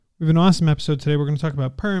We have an awesome episode today. We're going to talk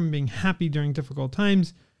about Purim, being happy during difficult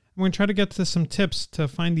times. We're going to try to get to some tips to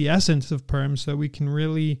find the essence of Purim so that we can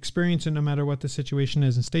really experience it no matter what the situation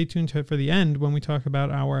is. And stay tuned to it for the end when we talk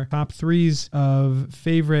about our top threes of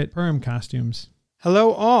favorite Purim costumes.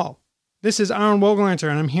 Hello all. This is Aaron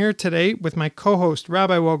Wogelanter, and I'm here today with my co-host,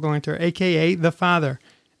 Rabbi Wogelanter, a.k.a. The Father.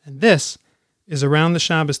 And this is Around the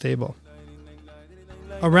Shabbos Table.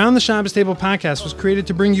 Around the Shabbos Table podcast was created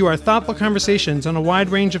to bring you our thoughtful conversations on a wide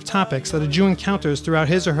range of topics that a Jew encounters throughout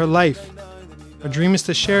his or her life. Our dream is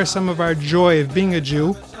to share some of our joy of being a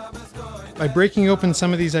Jew by breaking open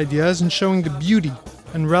some of these ideas and showing the beauty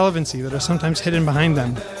and relevancy that are sometimes hidden behind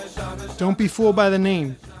them. Don't be fooled by the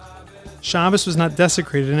name. Shabbos was not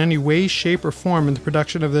desecrated in any way, shape, or form in the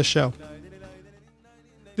production of this show.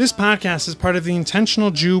 This podcast is part of the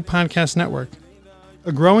Intentional Jew Podcast Network,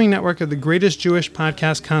 a growing network of the greatest Jewish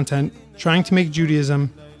podcast content trying to make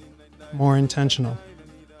Judaism more intentional.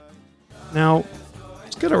 Now,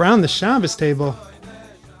 let's get around the Shabbos table.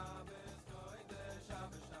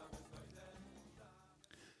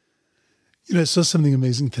 You know, I saw something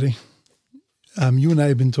amazing today. You and I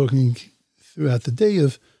have been talking throughout the day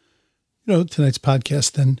of, tonight's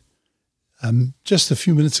podcast, and just a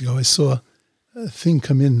few minutes ago, I saw a thing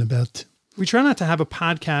come in about... We try not to have a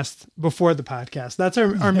podcast before the podcast. That's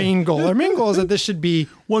our main goal. Our main goal is that this should be...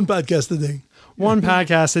 One podcast a day. One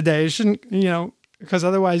podcast a day. It shouldn't, because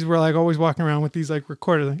otherwise we're like always walking around with these like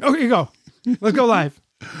recorders. Like, okay, go. Let's go live.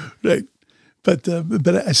 Right. But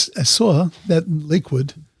I saw that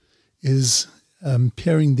Lakewood is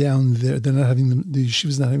paring down they're not having the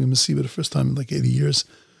yeshiva's not having a Masiba the first time in like 80 years.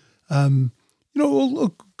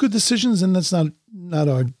 All good decisions, and that's not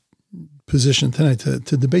our position tonight to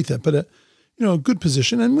debate that, but a good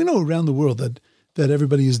position. And we know around the world that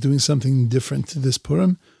everybody is doing something different this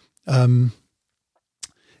Purim. We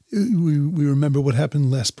remember what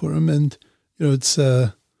happened last Purim, and it's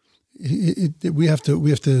we have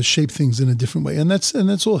to shape things in a different way, and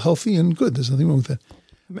that's all healthy and good. There's nothing wrong with that.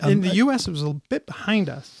 In the U.S., it was a bit behind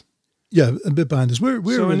us. Yeah, a bit behind us. We're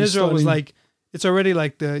so in Israel, it was like it's already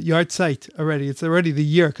like the yard site already. It's already the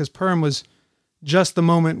year, because Purim was just the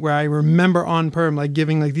moment where I remember on Purim, like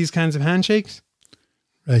giving like these kinds of handshakes.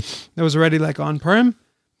 Right. That was already like on Purim.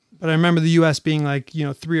 But I remember the U.S. being like,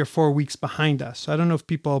 3 or 4 weeks behind us. So I don't know if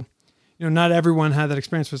people, not everyone had that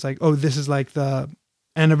experience. It was like, oh, this is like the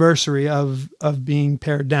anniversary of being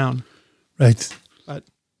pared down. Right. But,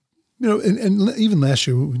 and even last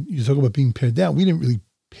year, when you talk about being pared down, we didn't really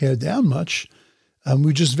pare down much.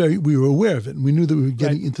 We were aware of it, and we knew that we were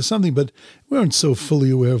getting into something, but we weren't so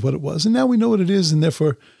fully aware of what it was. And now we know what it is, and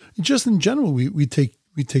therefore, just in general, we take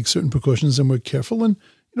certain precautions, and we're careful, and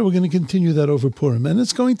we're going to continue that over Purim, and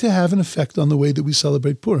it's going to have an effect on the way that we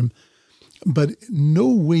celebrate Purim. But no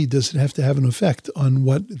way does it have to have an effect on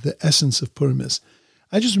what the essence of Purim is.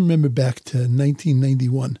 I just remember back to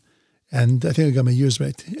 1991, and I think I got my years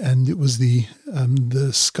right, and it was the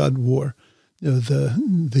Scud War, the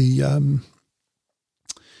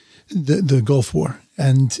Gulf War,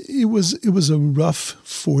 and it was a rough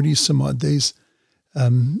 40 some odd days. I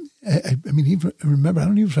remember, I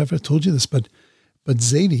don't even know if I've ever told you this, but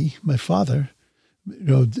Zadie, my father,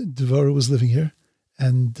 Devora was living here,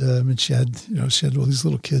 and she had all these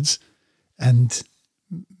little kids, and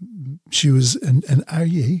she was, and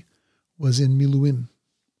Aryeh was in Miluim,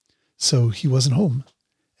 so he wasn't home,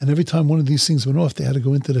 and every time one of these things went off, they had to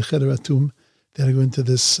go into the Cheder Atum, they had to go into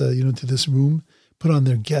this, to this room, put on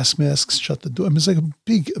their gas masks, shut the door. It was like a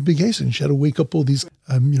big hasten. She had to wake up all these,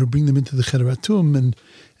 bring them into the Cheder Atum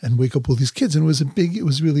and wake up all these kids. And it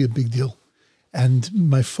was really a big deal. And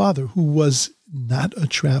my father, who was not a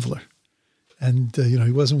traveler, and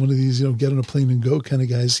he wasn't one of these, get on a plane and go kind of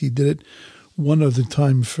guys. He did it one other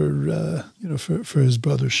time for his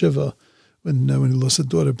brother Shiva when he lost a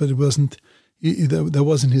daughter, but it wasn't. That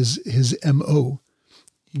wasn't his MO.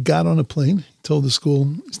 He got on a plane. He told the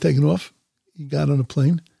school he's taking off. He got on a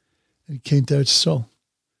plane and he came to Eretz Yisrael.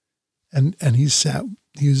 And he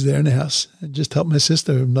was there in the house and just helped my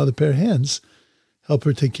sister, another pair of hands, help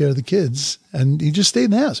her take care of the kids. And he just stayed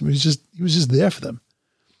in the house. I mean, he was just there for them.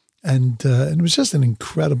 And it was just an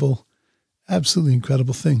absolutely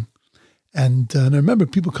incredible thing. And I remember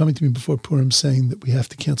people coming to me before Purim saying that we have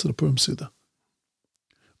to cancel the Purim Suda.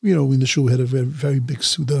 In the shul we had a very, very big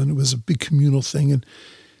Suda, and it was a big communal thing. And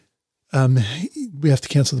we have to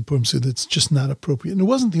cancel the Purim Suda. It's just not appropriate. And it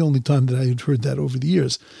wasn't the only time that I had heard that over the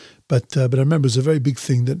years. But I remember it was a very big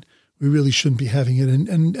thing that we really shouldn't be having it.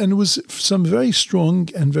 And it was some very strong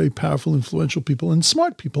and very powerful, influential people and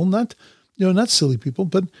smart people, not silly people,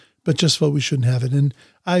 but just felt we shouldn't have it. And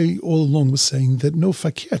I all along was saying that no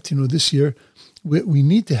fakirt, this year we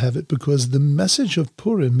need to have it because the message of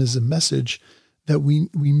Purim is a message that we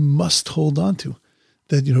must hold on to.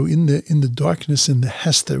 That, in the darkness, in the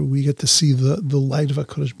Hester, we get to see the light of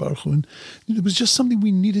HaKadosh Baruch Hu. And it was just something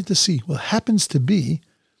we needed to see. Well, it happens to be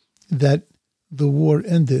that the war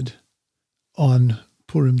ended on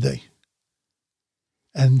Purim Day.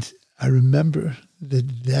 And I remember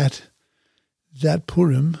that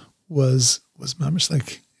Purim was mamish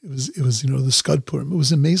like it was the Scud Purim. It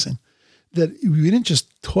was amazing that we didn't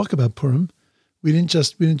just talk about Purim. We didn't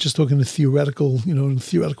just talk in a theoretical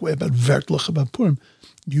way about Vertlach, about Purim.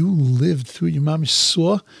 You lived through, your mamish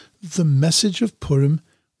saw the message of Purim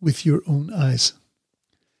with your own eyes.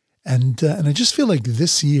 And I just feel like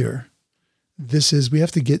this year, we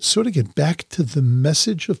have to get back to the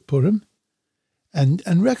message of Purim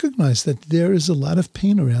and recognize that there is a lot of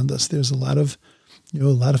pain around us. There's a lot of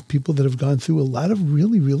people that have gone through a lot of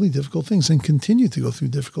really, really difficult things and continue to go through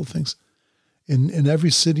difficult things in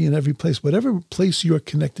every city, in every place. Whatever place you're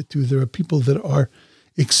connected to, there are people that are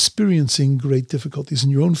experiencing great difficulties. In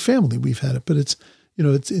your own family, we've had it, but it's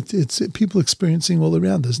people experiencing all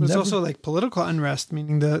around us. It's also like political unrest,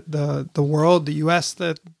 meaning the world, the U.S.,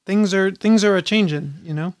 that things are a changing.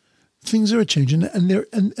 Things are a changing, and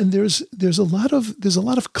there's a lot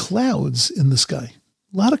of clouds in the sky,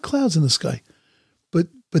 a lot of clouds in the sky, but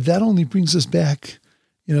that only brings us back,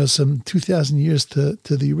 some 2,000 years to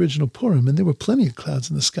the original Purim, and there were plenty of clouds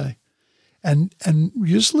in the sky. And you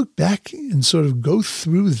just look back and sort of go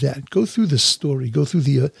through the story, go through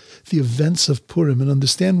the events of Purim and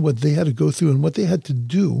understand what they had to go through and what they had to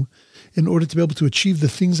do in order to be able to achieve the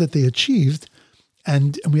things that they achieved.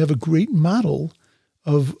 And we have a great model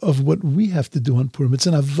of what we have to do on Purim. It's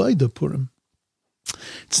an Avodah Purim.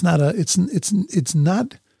 It's not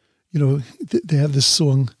they have this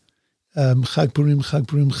song, Chag Purim,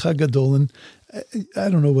 Chag Gadol, and I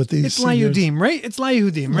don't know what they It's Layudim, right? It's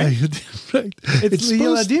Layudim, right? Layudim, right. It's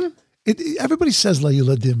Layuladim? Everybody says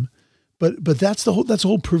Layuladim, but that's the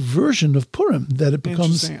whole perversion of Purim, that it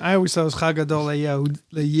becomes. I always thought it was Chag Gadol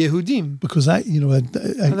Yehudim. Because I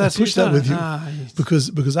pushed that with you. Yes.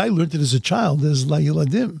 Because I learned it as a child as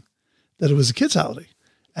Layuladim, that it was a kid's holiday.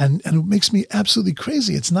 And it makes me absolutely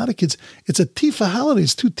crazy. It's not a kid's, it's a Tifa holiday.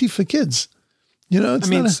 It's 2 Tifa kids.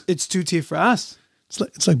 It's 2 Tifa for us.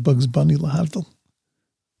 It's like Bugs Bunny, lahavdil.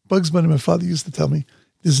 Bugs Bunny, my father used to tell me,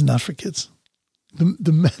 this is not for kids.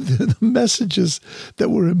 The messages that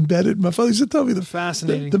were embedded, my father used to tell me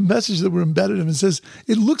the messages that were embedded in it. It says,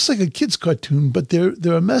 it looks like a kid's cartoon, but there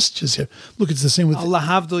are messages here. Look, it's the same with...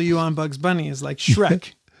 Lahavdil you on Bugs Bunny is like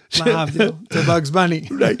Shrek. Lahavdil to Bugs Bunny.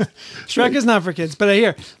 Right. Shrek is not for kids, but I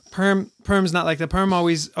hear Purim's not like that. Purim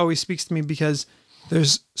always speaks to me because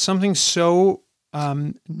there's something so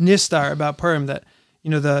nistar about Purim that,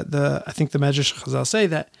 I think the Medrash Chazal say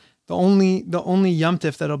that the only Yom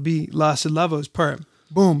Tif that'll be La'asid Lavo is Purim.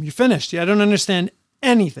 Boom, you're finished. I don't understand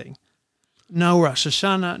anything. No Rosh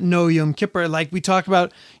Hashanah, no Yom Kippur. Like we talk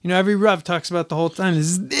about, every Rav talks about the whole time.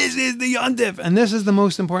 This is the Yom Tif, and this is the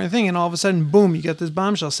most important thing. And all of a sudden, boom, you get this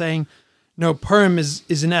bombshell saying, no, Purim is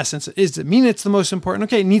in essence. Does it mean it's the most important?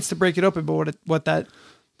 Okay, it needs to break it open. But what that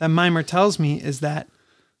mimer tells me is that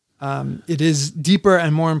it is deeper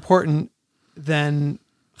and more important than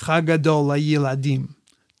Chag Gadol LaYiladim.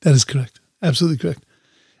 That is correct. Absolutely correct.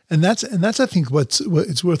 And that's I think what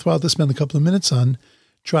it's worthwhile to spend a couple of minutes on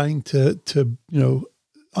trying to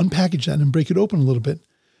unpackage that and break it open a little bit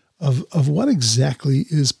of what exactly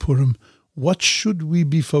is Purim. What should we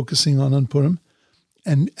be focusing on Purim?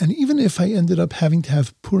 And even if I ended up having to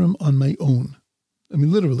have Purim on my own, I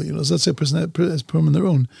mean, literally, so let's say a person has Purim on their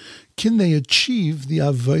own, can they achieve the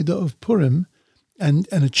Avodah of Purim and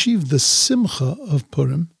achieve the Simcha of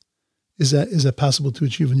Purim? Is that possible to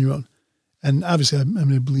achieve on your own? And obviously, I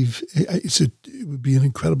believe it would be an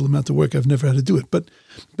incredible amount of work. I've never had to do it, but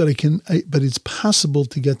it's possible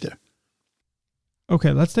to get there.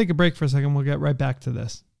 Okay, let's take a break for a second. We'll get right back to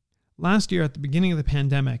this. Last year, at the beginning of the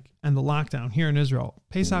pandemic and the lockdown here in Israel,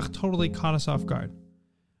 Pesach totally caught us off guard.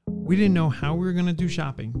 We didn't know how we were going to do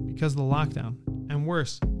shopping because of the lockdown, and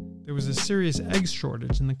worse, there was a serious eggs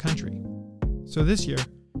shortage in the country. So this year,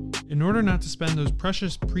 in order not to spend those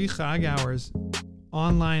precious pre-Chag hours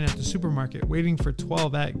online at the supermarket waiting for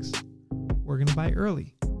 12 eggs, we're going to buy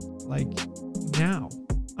early, like now.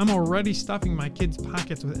 I'm already stuffing my kids'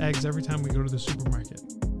 pockets with eggs every time we go to the supermarket.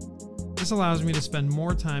 This allows me to spend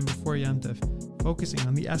more time before Yom Tov focusing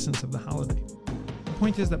on the essence of the holiday. The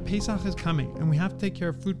point is that Pesach is coming and we have to take care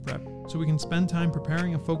of food prep so we can spend time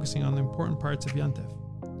preparing and focusing on the important parts of Yom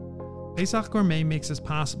Tov. Pesach Gourmet makes this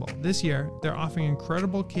possible. This year, they're offering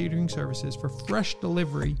incredible catering services for fresh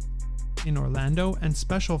delivery in Orlando and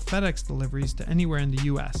special FedEx deliveries to anywhere in the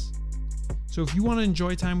US. So if you want to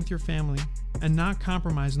enjoy time with your family and not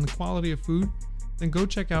compromise on the quality of food, then go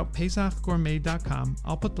check out PesachGourmet.com.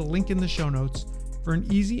 I'll put the link in the show notes for an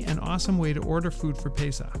easy and awesome way to order food for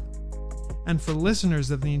Pesach. And for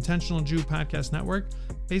listeners of the Intentional Jew Podcast Network,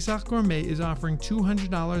 Pesach Gourmet is offering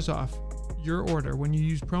 $200 off your order when you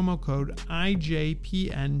use promo code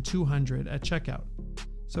IJPN200 at checkout.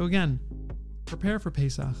 So again, prepare for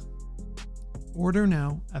Pesach. Order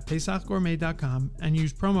now at PesachGourmet.com and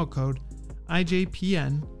use promo code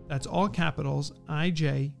IJPN, that's all capitals,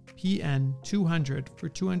 IJPN200 for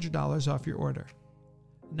 $200 off your order.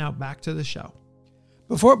 Now back to the show.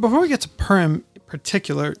 Before we get to Purim in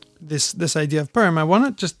particular, this idea of Purim, I want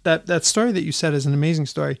to just, that story that you said is an amazing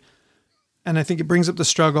story. And I think it brings up the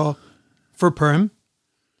struggle for Purim.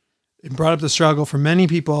 It brought up the struggle for many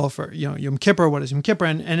people for, Yom Kippur, what is Yom Kippur?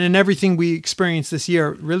 And in everything we experienced this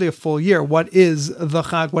year, really a full year, what is the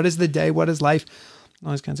Chag? What is the day? What is life?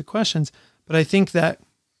 All these kinds of questions. But I think that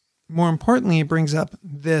more importantly, it brings up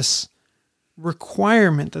this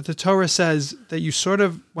requirement that the Torah says that you sort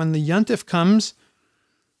of, when the Yontif comes,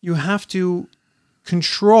 you have to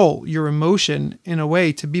control your emotion in a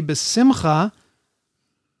way to be besimcha,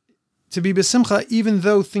 even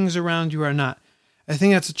though things around you are not. I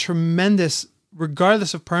think that's a tremendous,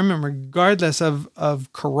 regardless of Purim and regardless of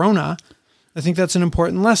Corona, I think that's an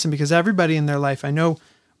important lesson because everybody in their life, I know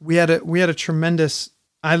we had a tremendous,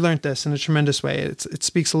 I learned this in a tremendous way. It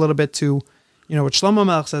speaks a little bit to, what Shlomo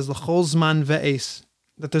Melech says, l'chol zman ve'es,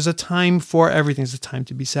 that there's a time for everything. There's a time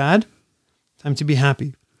to be sad, time to be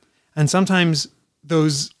happy. And sometimes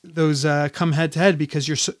those come head to head because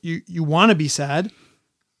you want to be sad,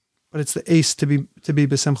 but it's the ace to be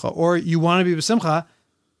besimcha, or you want to be besimcha,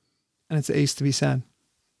 and it's the ace to be sad.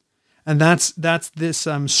 And that's this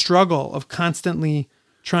struggle of constantly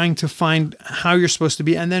trying to find how you're supposed to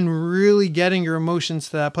be, and then really getting your emotions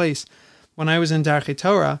to that place. When I was in Darchei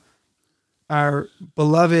Torah, our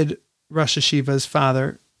beloved Rosh Hashiva's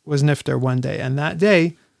father was nifter one day, and that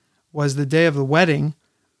day was the day of the wedding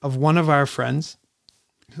of one of our friends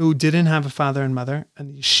who didn't have a father and mother, and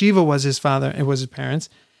the yeshiva was his father, it was his parents.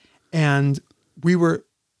 And we were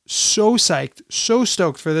so psyched, so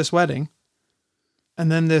stoked for this wedding.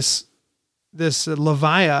 And then this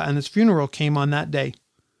levaya and this funeral came on that day.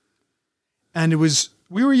 And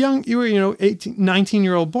we were young, 18,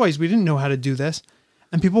 19-year-old boys. We didn't know how to do this.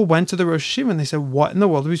 And people went to the Rosh Hashiva and they said, what in the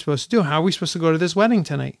world are we supposed to do? How are we supposed to go to this wedding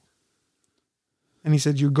tonight? And he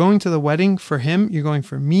said, you're going to the wedding for him. You're going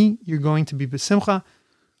for me. You're going to be besimcha.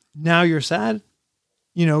 Now you're sad.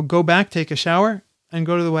 Go back, take a shower, and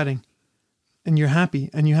go to the wedding. And you're happy.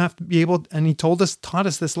 And you have to be able, and he taught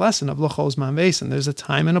us this lesson of l'chol zman ve'es, and there's a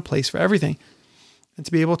time and a place for everything. And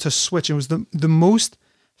to be able to switch. It was the most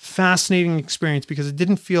fascinating experience because it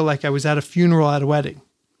didn't feel like I was at a funeral at a wedding.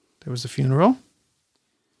 There was a funeral.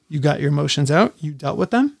 You got your emotions out. You dealt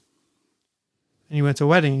with them. And you went to a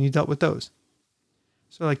wedding and you dealt with those.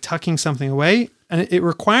 So like tucking something away, and it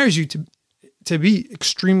requires you to be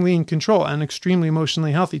extremely in control and extremely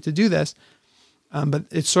emotionally healthy to do this. But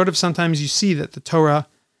it's sort of sometimes you see that the Torah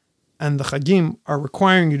and the Chagim are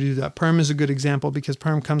requiring you to do that. Purim is a good example because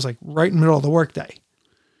Purim comes like right in the middle of the workday.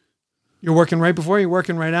 You're working right before, you're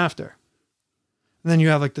working right after. And then you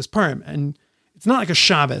have like this Purim, and it's not like a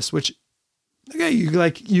Shabbos, which you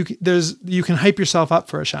can hype yourself up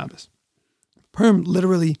for a Shabbos. Purim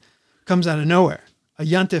literally comes out of nowhere. A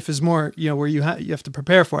Yontif is more, where you have to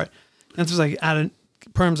prepare for it. Yontif is like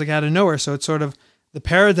Purim's like out of nowhere, so it's sort of the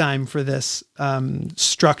paradigm for this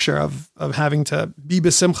structure of having to be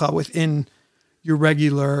besimcha within your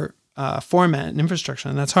regular format and infrastructure,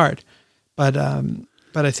 and that's hard. But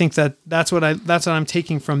I think that's what I'm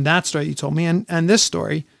taking from that story you told me, and this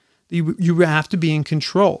story. You have to be in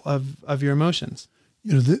control of your emotions.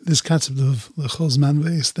 This concept of l'chol zman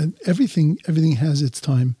ve'es, that everything has its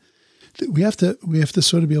time. We have to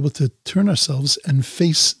sort of be able to turn ourselves and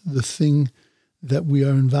face the thing that we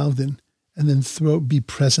are involved in, and then be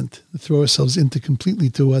present, throw ourselves into completely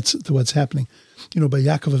to what's happening. By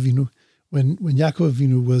Yaakov Avinu, when Yaakov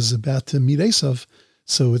Avinu was about to meet Esav,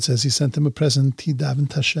 so it says he sent him a present. He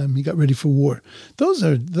davened Hashem. He got ready for war. Those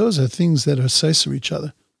are things that are sizer each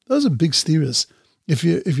other. Those are big steers. If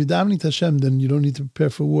you're davening Hashem, then you don't need to prepare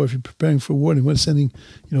for war. If you're preparing for war, then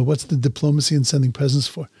what's the diplomacy in sending presents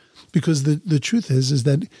for? Because the truth is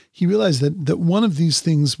that he realized that one of these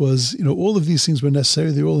things was, all of these things were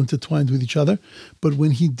necessary. They're all intertwined with each other. But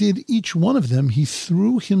when he did each one of them, he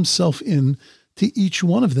threw himself in to each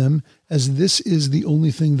one of them as this is the only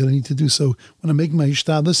thing that I need to do. So when I make my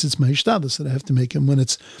ishtadlus, it's my ishtadlus that I have to make. And when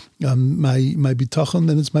it's my bitachon,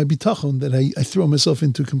 then it's my bitachon that I throw myself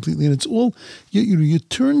into completely. And it's all, you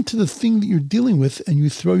turn to the thing that you're dealing with and you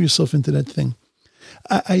throw yourself into that thing.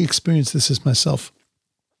 I experienced this as myself,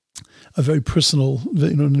 a very personal,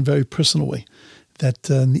 in a very personal way. That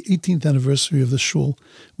in the 18th anniversary of the shul,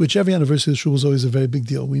 which every anniversary of the shul was always a very big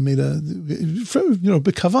deal. We made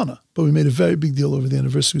bekavana, but we made a very big deal over the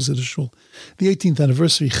anniversaries of the shul. The 18th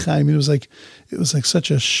anniversary, Chaim, it was like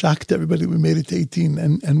such a shock to everybody. We made it to 18,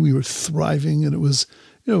 and we were thriving, and it was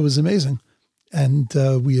amazing. And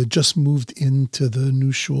we had just moved into the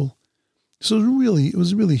new shul, so it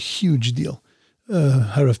was really a huge deal.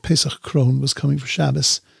 Harav Pesach Kron was coming for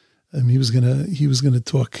Shabbos. He was gonna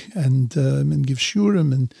talk and give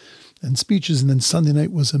shurim and speeches, and then Sunday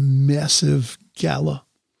night was a massive gala,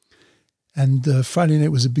 and Friday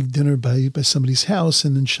night was a big dinner by somebody's house,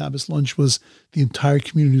 and then Shabbos lunch was the entire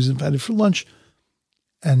community was invited for lunch,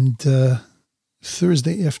 and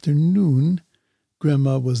Thursday afternoon,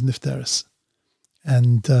 Grandma was nifteres,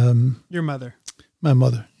 and your mother, my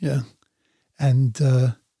mother, yeah, and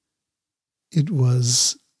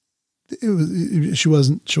she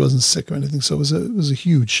wasn't sick or anything, so it was a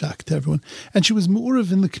huge shock to everyone. And she was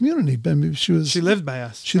mu'urav in the community. She lived by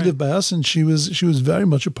us. She lived by us, and she was very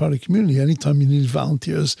much a part of the community. Anytime you needed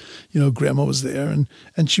volunteers, Grandma was there,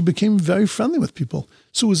 and she became very friendly with people.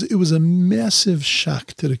 So it was a massive shock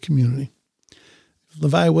to the community.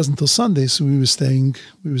 Levi wasn't until Sunday, so we were staying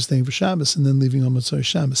for Shabbos and then leaving on Motzei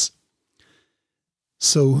Shabbos.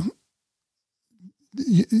 So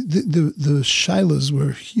the shilas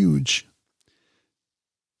were huge.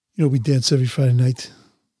 We dance every Friday night.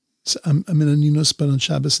 So I'm in Aninos, but on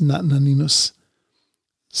Shabbos, not in Aninos.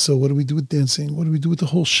 So what do we do with dancing? What do we do with the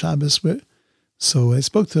whole Shabbos? So I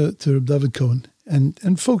spoke to Reb David Cohen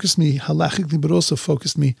and focused me halachically, but also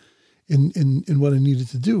focused me in what I needed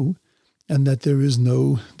to do, and that there is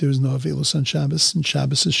no avelos on Shabbos, and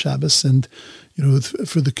Shabbos is Shabbos, and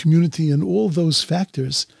for the community and all those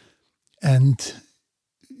factors. And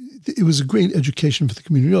it was a great education for the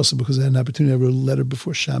community also, because I had an opportunity. I wrote a letter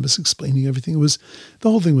before Shabbos explaining everything. The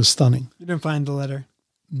whole thing was stunning. You didn't find the letter?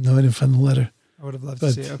 No, I didn't find the letter. I would have loved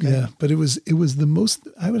to see it. Okay. Yeah, but it was the most,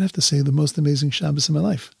 I would have to say, the most amazing Shabbos in my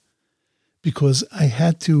life, because I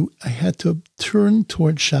had to turn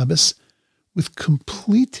toward Shabbos with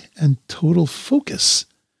complete and total focus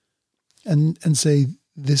and say,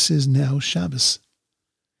 this is now Shabbos.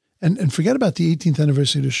 And forget about the 18th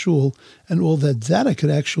anniversary of the shul and all that I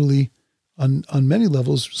could actually, on many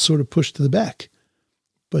levels, sort of push to the back.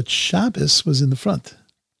 But Shabbos was in the front.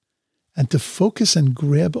 And to focus and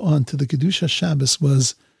grab on to the Kedusha Shabbos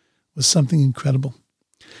was something incredible.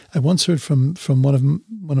 I once heard from one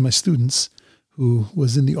of my students who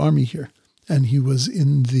was in the army here, and he was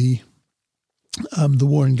in the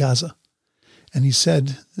war in Gaza. And he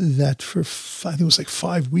said that for, I think it was like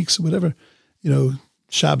 5 weeks or whatever,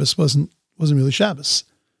 Shabbos wasn't really Shabbos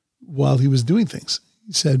while he was doing things.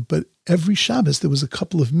 He said, but every Shabbos there was a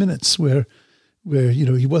couple of minutes where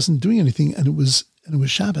he wasn't doing anything, and it was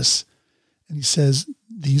Shabbos. And he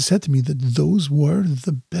said to me that those were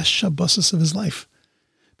the best Shabbos of his life,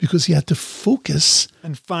 because he had to focus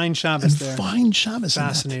and find Shabbos there.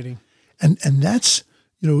 Fascinating. And that's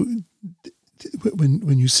when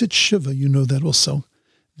you sit Shiva, that also.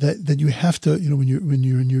 That you have to, when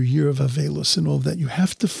you're in your year of Avelos and all of that, you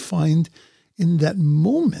have to find in that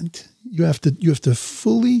moment, you have to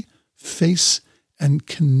fully face and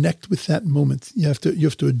connect with that moment. You have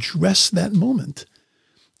to address that moment,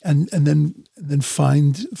 and then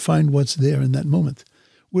find what's there in that moment.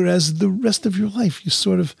 Whereas the rest of your life, you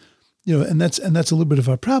sort of, and that's a little bit of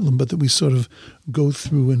our problem, but that we sort of go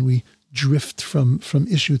through and we drift from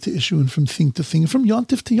issue to issue and from thing to thing, from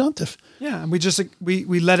yontif to yontif. Yeah, and we just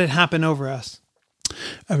we let it happen over us.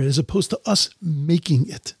 All right, as opposed to us making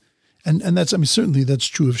it, and that's, certainly that's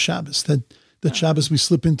true of Shabbos. That Shabbos we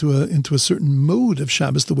slip into a certain mode of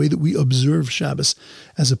Shabbos, the way that we observe Shabbos,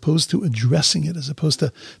 as opposed to addressing it, as opposed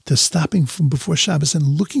to stopping from before Shabbos and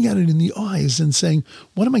looking at it in the eyes and saying,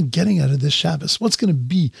 what am I getting out of this Shabbos? What's going to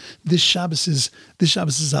be this Shabbos is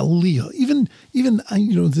Aliyah. Even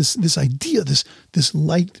this idea, this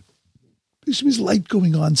light, this light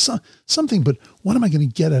going on, something. But what am I going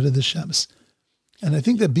to get out of this Shabbos? And I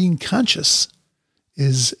think that being conscious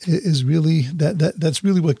is really that's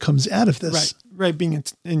really what comes out of this. Right. Being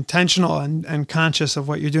intentional and conscious of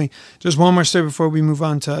what you're doing. Just one more story before we move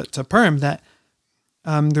on to Purim, that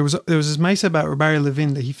there was this mice about Rabbi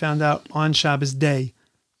Levin that he found out on Shabbos day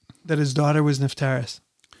that his daughter was nifteres,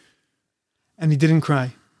 and he didn't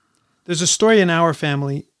cry. There's a story in our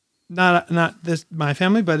family, not this my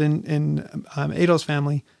family, but in Adel's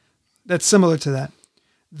family, that's similar to that.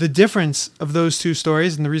 The difference of those two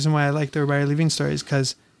stories, and the reason why I like the Rabbi Levine story, is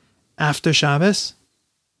because after Shabbos,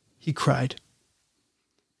 he cried.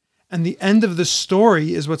 And the end of the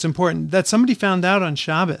story is what's important. That somebody found out on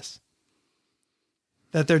Shabbos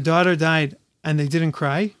that their daughter died and they didn't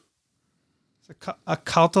cry. It's a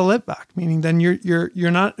kalta litbak, meaning then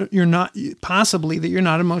you're not possibly that you're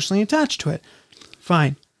not emotionally attached to it.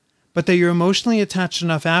 Fine. But that you're emotionally attached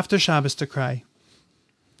enough after Shabbos to cry,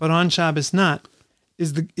 but on Shabbos not,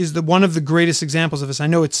 is the one of the greatest examples of this. I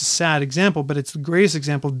know it's a sad example, but it's the greatest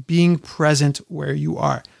example of being present where you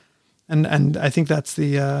are. And I think that's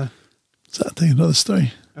the... So I'll tell you another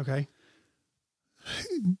story. Okay.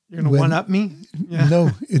 You're going to one-up me? Yeah. No,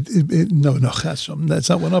 no, Chashem. That's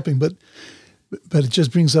not one-upping, but it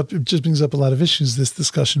just brings up a lot of issues, this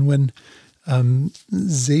discussion. When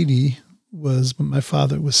Zadie when my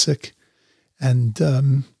father was sick, and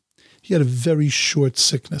he had a very short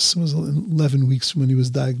sickness. It was 11 weeks when he was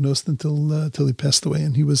diagnosed until he passed away.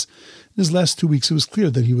 And he was, in his last 2 weeks, it was clear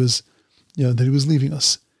that he was leaving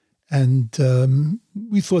us. And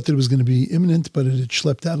we thought that it was going to be imminent, but it had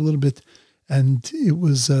schlepped out a little bit. And it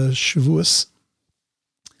was Shavuos.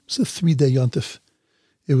 It was a 3-day Yontif.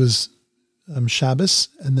 It was Shabbos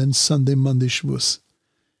and then Sunday, Monday, Shavuos.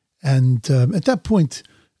 And at that point,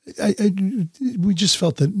 we just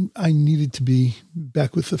felt that I needed to be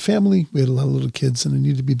back with the family. We had a lot of little kids, and I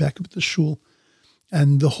needed to be back with the shul.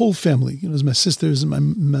 And the whole family, it was my sisters and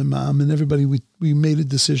my mom and everybody, we made a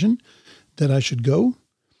decision that I should go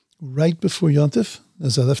right before Yontif,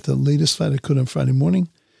 as I left the latest flight I could on Friday morning,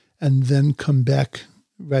 and then come back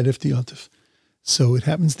right after Yontif. So it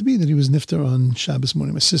happens to be that he was nifter on Shabbos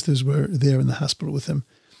morning. My sisters were there in the hospital with him,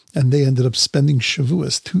 and they ended up spending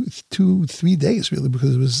Shavuos 3 days really,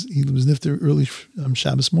 because he was nifter early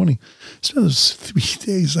Shabbos morning. So those 3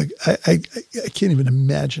 days, like I can't even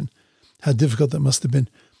imagine how difficult that must have been.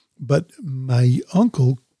 But my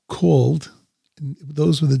uncle called, and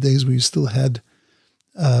those were the days where you still had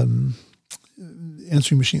answering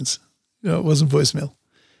machines. It wasn't voicemail.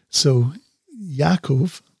 So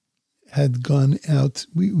Yaakov had gone out.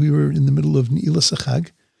 We were in the middle of Ne'ilas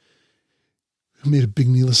HaChag. We made a big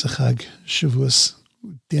Ne'ilas HaChag, Shavuos,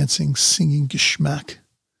 dancing, singing, Geschmack.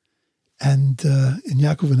 And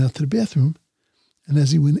Yaakov went out to the bathroom. And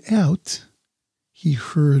as he went out, he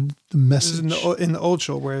heard the message. This is in the old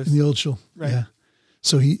shul, in the old shul, right? Yeah.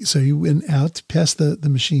 So he went out past the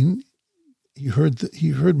machine. He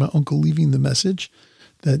heard my uncle leaving the message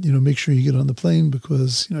that make sure you get on the plane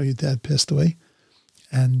because your dad passed away.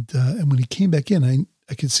 And when he came back in,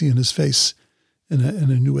 I could see in his face, and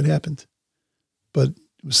I knew what happened. But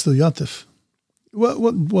it was still Yontif. Well,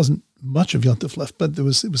 it wasn't much of Yontif left, but it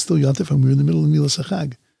was still Yontif, and we were in the middle of Ne'ilas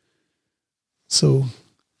HaChag. So I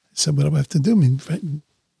said, what do I have to do? I mean,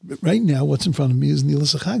 right now, what's in front of me is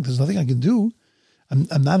Ne'ilas HaChag. There's nothing I can do.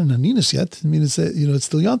 I'm not in Aninas yet. I mean, it's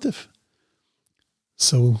still Yontif.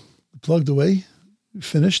 So we plugged away, we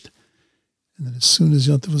finished, and then as soon as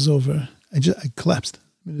Yontif was over, I collapsed.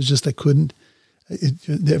 I mean, it was just I couldn't.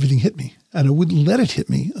 Everything hit me, and I wouldn't let it hit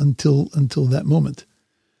me until that moment.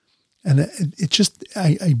 And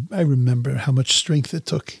I remember how much strength it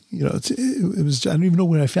took. It was, I don't even know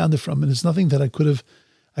where I found it from, and it's nothing that I could have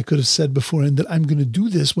said before, and that I'm going to do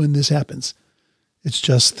this when this happens. It's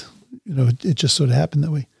just, it just sort of happened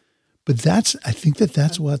that way. But I think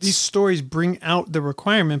that's what these stories bring out the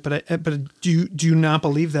requirement. But do you not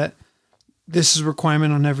believe that this is a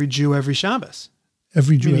requirement on every Jew every Shabbos?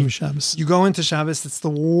 Every Jew every Shabbos. You go into Shabbos, it's the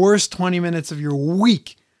worst 20 minutes of your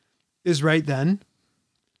week is right then.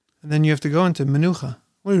 And then you have to go into Menucha.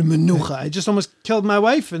 What is Menucha? I just almost killed my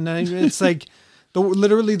wife. And then it's like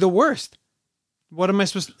literally the worst. What am I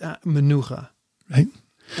supposed to... Menucha. Right.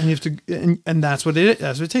 And you have to... And that's what it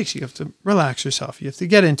takes. You have to relax yourself. You have to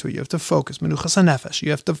get into it. You have to focus. Menucha sanefesh.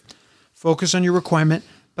 You have to focus on your requirement.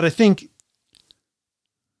 But I think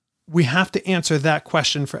we have to answer that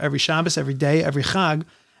question for every Shabbos, every day, every Chag.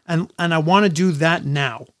 And I want to do that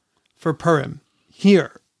now for Purim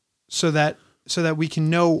here so that we can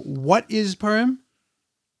know what is Purim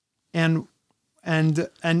and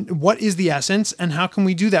what is the essence and how can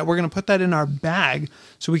we do that. We're going to put that in our bag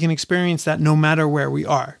so we can experience that no matter where we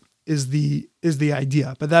are is the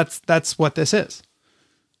idea. But that's what this is.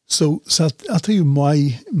 So I'll tell you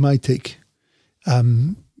my take.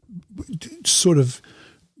 Sort of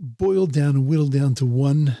boiled down and whittled down to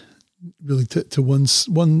one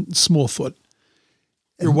small thought.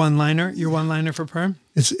 Your one-liner for Purim?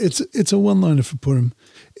 It's a one-liner for Purim.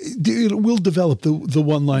 We'll develop the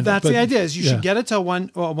one-liner. That's the idea. Is you should get it to a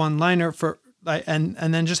one-liner for, and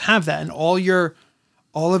then just have that, and all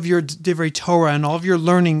of your Divrei Torah and all of your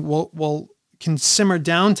learning can simmer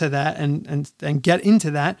down to that and get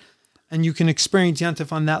into that, and you can experience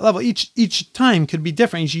Yantif on that level. Each time could be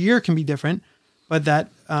different. Each year can be different, but that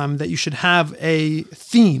you should have a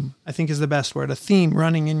theme, I think is the best word, a theme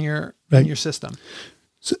running in your system.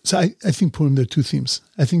 So I think Purim, there are two themes.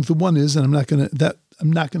 I think the one is, and I'm not going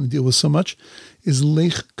to deal with so much, is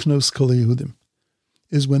Lech Knos Kol Yehudim,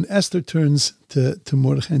 is when Esther turns to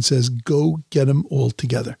Mordechai and says, "Go get them all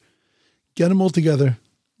together. Get them all together.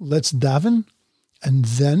 Let's daven, and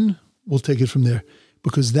then we'll take it from there."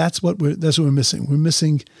 Because that's what we're missing. We're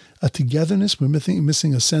missing a togetherness. We're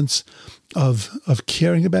missing a sense of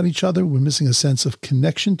caring about each other. We're missing a sense of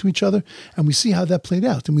connection to each other. And we see how that played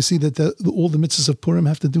out. And we see that all the mitzvahs of Purim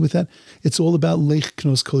have to do with that. It's all about Lech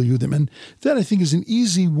Knos Kol Yehudim. And that, I think, is an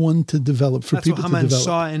easy one to develop for people to develop. That's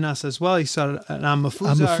what Haman saw in us as well. He saw an Am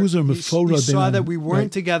Mefuzar. He saw that we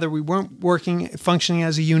weren't together. We weren't functioning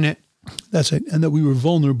as a unit. That's right. And that we were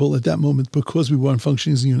vulnerable at that moment because we weren't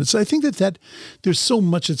functioning as a unit. So I think that there's so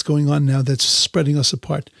much that's going on now that's spreading us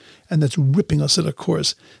apart and that's ripping us at our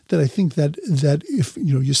cores, that I think that if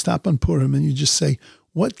you stop on Purim and you just say,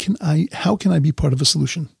 how can I be part of a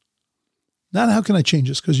solution? Not how can I change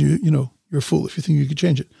this, because you're a fool if you think you could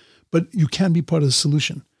change it. But you can be part of the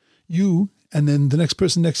solution. You and then the next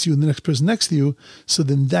person next to you and the next person next to you, so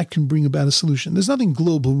then that can bring about a solution. There's nothing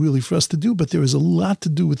global really for us to do, but there is a lot to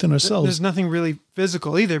do within ourselves. There's nothing really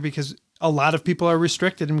physical either, because a lot of people are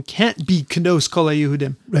restricted and can't be Knos Kol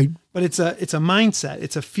Yehudim. Right. But it's a mindset,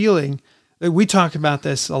 it's a feeling. We talk about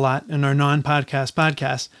this a lot in our podcasts,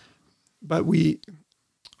 but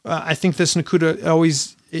I think this Nakuda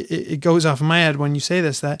always, it goes off in my head when you say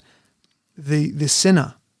this, that the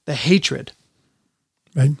sinna, the hatred,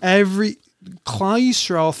 right? Every Klal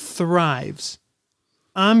Yisrael thrives.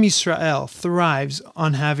 Am Yisrael thrives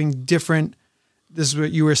on having different, this is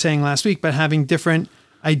what you were saying last week, but having different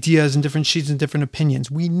ideas and different sheets and different opinions.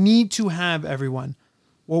 We need to have everyone.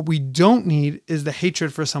 What we don't need is the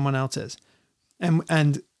hatred for someone else's.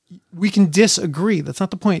 And we can disagree. That's not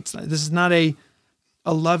the point. This is not a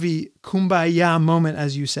lovey kumbaya moment,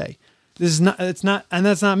 as you say. And that's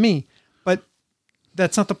not me. But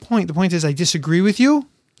that's not the point. The point is I disagree with you,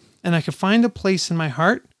 and I can find a place in my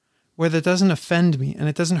heart where that doesn't offend me and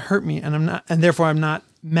it doesn't hurt me, and therefore I'm not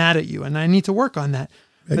mad at you, and I need to work on that.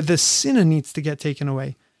 Right. But the sinna needs to get taken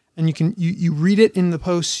away. And you read it in the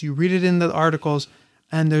posts, you read it in the articles,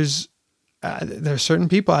 and there are certain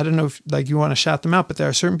people, I don't know if you want to shout them out, but there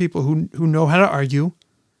are certain people who know how to argue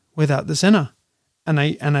without the sinna. And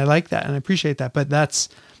I like that and I appreciate that. But that's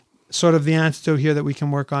sort of the antidote here that we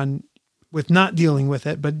can work on with not dealing with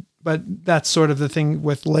it. But that's sort of the thing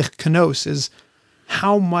with Lech Knos is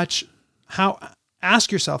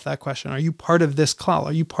ask yourself that question. Are you part of this klal?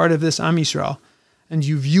 Are you part of this Am Yisrael? And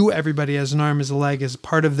you view everybody as an arm, as a leg, as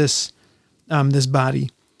part of this this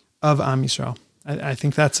body of Am Yisrael. I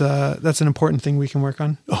think that's an important thing we can work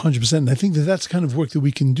on. 100%. And I think that's the kind of work that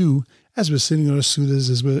we can do as we're sitting on our sudas,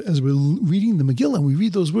 as we're reading the Megillah, and we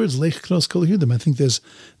read those words, Lech Knos Kol Yehudim. I think there's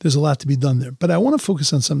a lot to be done there. But I want to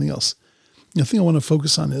focus on something else. The thing I want to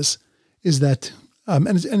focus on is that,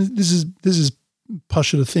 and this is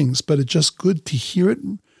Pasha of things, but it's just good to hear it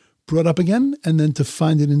brought up again, and then to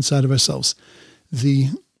find it inside of ourselves. The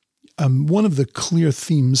one of the clear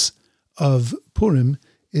themes of Purim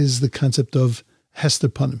is the concept of Hester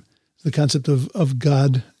Panim, the concept of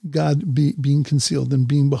God being concealed and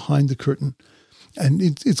being behind the curtain, and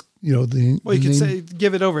it's you could say,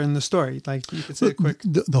 give it over in the story, like you could say it quick.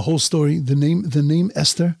 The whole story, the name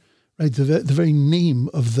Esther, right? The very name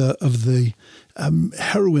of the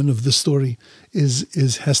heroine of the story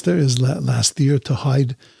is Hester, is Lastir, to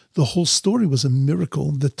hide. The whole story was a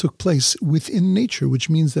miracle that took place within nature, which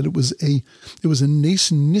means that it was a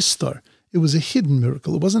nes nistar. It was a hidden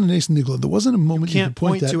miracle. It wasn't a nes nigla. There wasn't a moment you could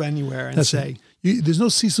point to anywhere and say. There's no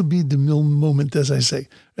Cecil B. DeMille moment, as I say.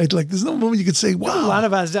 Right? Like there's no moment you could say, wow. A lot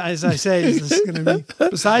of, as I say, is this going to be,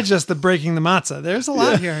 besides just the breaking the matzah, there's a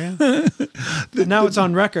lot here. Yeah. Now it's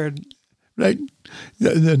on record. Right.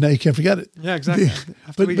 Now you can't forget it. Yeah, exactly.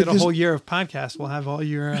 After we get a whole year of podcasts, we'll have all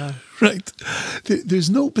your... Right. There's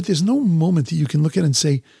no moment that you can look at and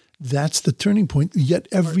say, that's the turning point. Yet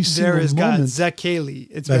every single moment... There is God, Zekeli.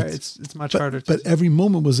 It's much harder. But every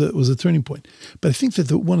moment was a turning point. But I think that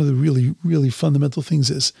one of the really, really fundamental things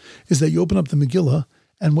is that you open up the Megillah,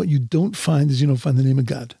 and what you don't find is you don't find the name of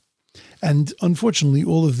God. And unfortunately,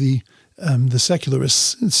 all of the the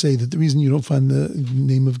secularists say that the reason you don't find the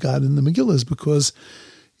name of God in the Megillah is because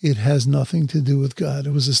it has nothing to do with God.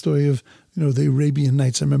 It was a story of, the Arabian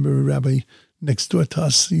Nights. I remember a rabbi next door to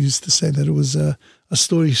us used to say that it was a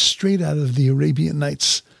story straight out of the Arabian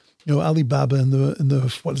Nights. Ali Baba and the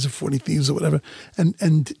 40 Thieves or whatever. And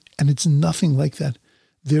it's nothing like that.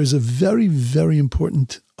 There's a very, very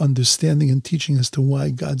important understanding and teaching as to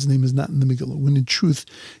why God's name is not in the Megillah, when in truth,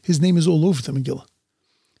 his name is all over the Megillah.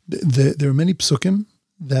 There are many psukim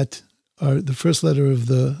that are the first letter of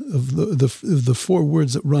the four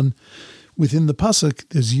words that run within the pasuk.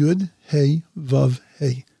 There's Yud, Hey, Vav,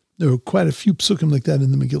 Hey. There are quite a few psukim like that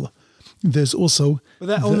in the Megillah. There's also... But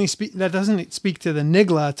that doesn't speak to the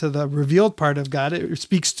nigla, to the revealed part of God. It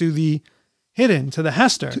speaks to the hidden, to the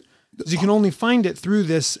Hester. Because you can only find it through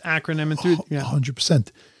this acronym and through...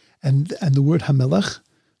 100%. And the word Hamelech,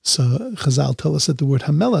 so Chazal tell us that the word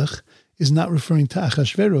Hamelech is not referring to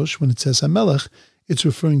Achashverosh. When it says Hamelech, it's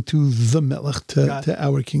referring to the Melech, to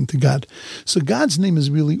our king, to God. So God's name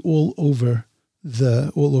is really all over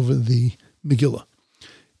the Megillah.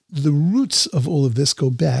 The roots of all of this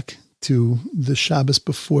go back to the Shabbos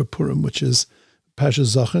before Purim, which is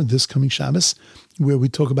Parshas Zachor, this coming Shabbos, where we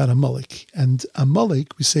talk about Amalek. And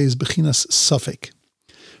Amalek, we say, is Bechinas Safek,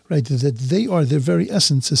 right? That their very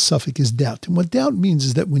essence is Safek, is doubt. And what doubt means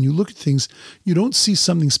is that when you look at things, you don't see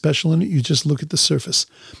something special in it, you just look at the surface,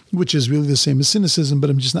 which is really the same as cynicism, but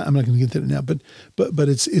I'm not going to get to it now. But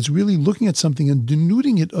it's really looking at something and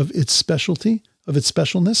denuding it of its specialty, of its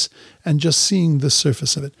specialness, and just seeing the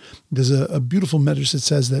surface of it. There's a beautiful medrash that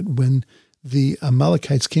says that when the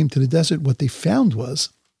Amalekites came to the desert, what they found was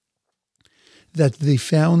that they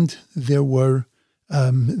found there were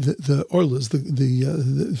the orlas,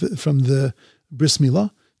 from the bris milah.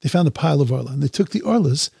 They found a pile of orla, and they took the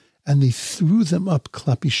orlas and they threw them up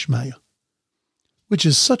klapi shmaya, which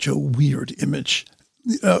is such a weird image.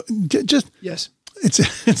 Yes.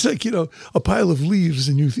 It's like, a pile of leaves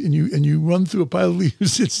and you run through a pile of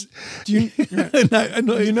leaves. I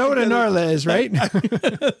know what an orla is, right?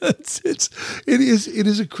 It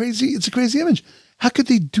is a crazy image. How could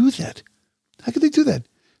they do that?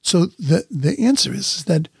 So the answer is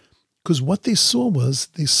that because what they saw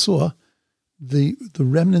the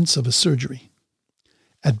remnants of a surgery.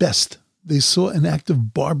 At best, they saw an act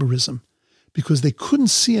of barbarism because they couldn't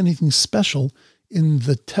see anything special in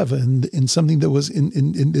the teva, in something that was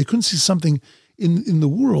in they couldn't see something in the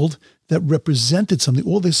world that represented something.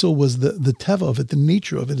 All they saw was the teva of it, the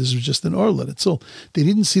nature of it is just an orla. That's all. They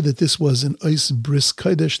didn't see that this was an ice bris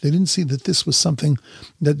kodesh. They didn't see that this was something,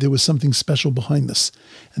 that there was something special behind this.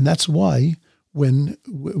 And that's why when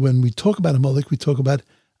we talk about Amalek, we talk about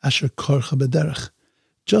Asher Korcha B'derech.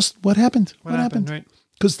 Just what happened? What happened? Right.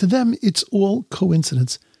 Because to them, it's all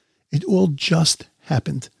coincidence. It all just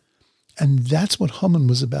happened. And that's what Haman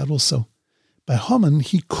was about also. By Haman,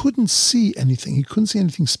 he couldn't see anything. He couldn't see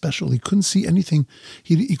anything special. He couldn't see anything.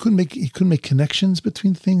 He couldn't make connections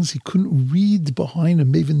between things. He couldn't read behind a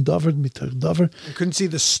maven davar, mitar davar. He couldn't see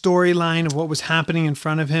the storyline of what was happening in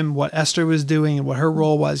front of him, what Esther was doing, and what her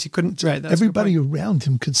role was. He couldn't. Right. That's everybody around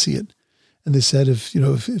him could see it. And they said, if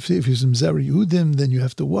you're some Zera Yehudim, then you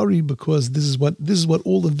have to worry because this is what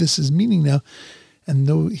all of this is meaning now. And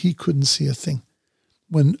no, he couldn't see a thing.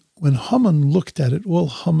 When Haman looked at it, all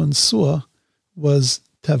Haman saw was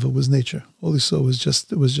teva, was nature. All he saw was just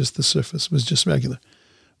the surface, was just regular.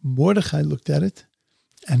 Mordechai looked at it,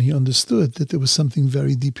 and he understood that there was something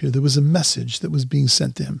very deep here. There was a message that was being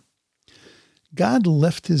sent to him. God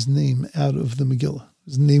left his name out of the Megillah.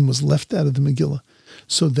 His name was left out of the Megillah,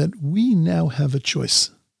 so that we now have a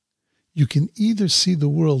choice. You can either see the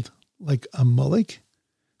world like Amalek,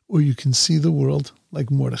 or you can see the world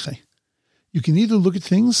like Mordechai. You can either look at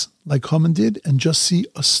things like Haman did and just see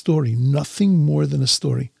a story, nothing more than a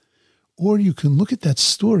story. Or you can look at that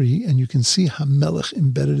story and you can see Hamelech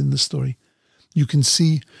embedded in the story. You can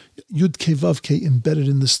see Yud Kei Vav Kei embedded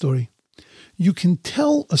in the story. You can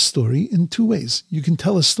tell a story in two ways. You can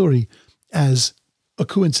tell a story as a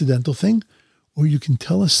coincidental thing, or you can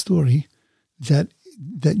tell a story that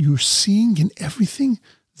you're seeing in everything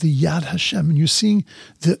the Yad Hashem, and you're seeing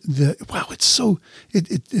the wow, it's so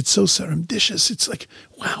serendipitous. It's like,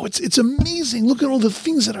 wow, it's amazing. Look at all the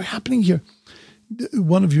things that are happening here.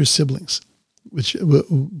 One of your siblings, which we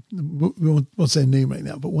won't say a name right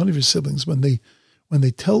now, but one of your siblings, when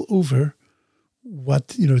they tell over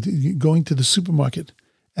what, going to the supermarket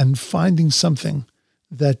and finding something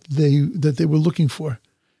that they were looking for,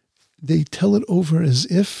 they tell it over as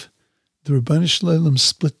if the Rebbeinu Shalom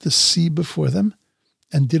split the sea before them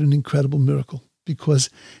and did an incredible miracle, because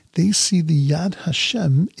they see the Yad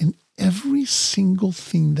Hashem in every single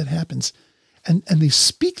thing that happens. And they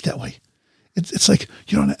speak that way. It's like,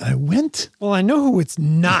 and I went. Well, I know who it's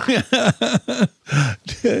not. So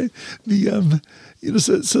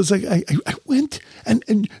it's like, I went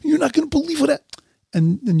and you're not going to believe what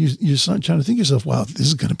and then you start trying to think to yourself, wow, this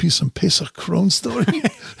is going to be some Pesach Kron story.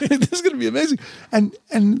 This is going to be amazing.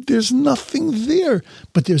 And there's nothing there,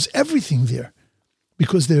 but there's everything there,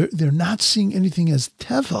 because they're not seeing anything as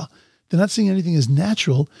teva. They're not seeing anything as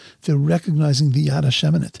natural. They're recognizing the Yad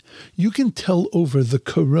Hashem in it. You can tell over the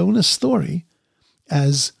Corona story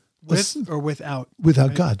as with or without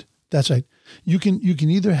right? God. That's right. You can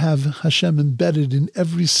either have Hashem embedded in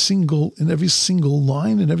every single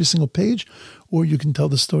line, in every single page, or you can tell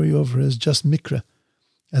the story over as just mikra,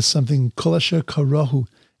 as something kol asher karahu,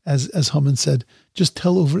 as Haman said, just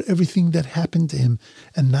tell over everything that happened to him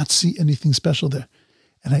and not see anything special there.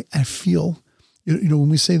 And I feel, when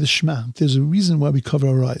we say the Shema, there's a reason why we cover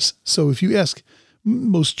our eyes. So if you ask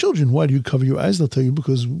most children, why do you cover your eyes? They'll tell you,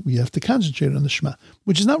 because we have to concentrate on the Shema,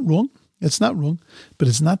 which is not wrong. It's not wrong, but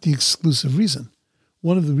it's not the exclusive reason.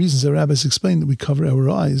 One of the reasons the rabbis explained that we cover our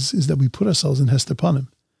eyes is that we put ourselves in Hester Panim.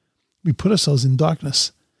 We put ourselves in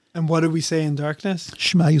darkness. And what do we say in darkness?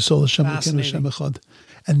 Shema Yisrael Hashem Elokeinu Hashem Echad.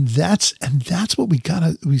 And that's what we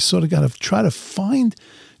sort of gotta try to find,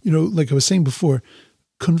 like I was saying before,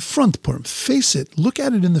 confront Purim, face it, look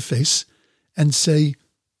at it in the face and say,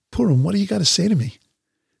 Purim, what do you got to say to me?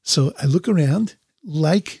 So I look around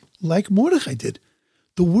like Mordechai did.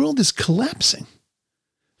 The world is collapsing.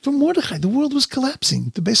 For Mordechai, the world was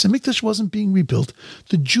collapsing. The Beis HaMikdash wasn't being rebuilt.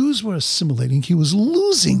 The Jews were assimilating. He was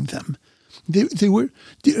losing them. They were,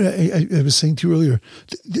 I was saying to you earlier,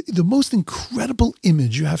 the most incredible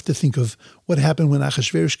image you have to think of what happened when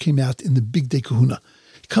Achashverosh came out in the Big Day Kahuna.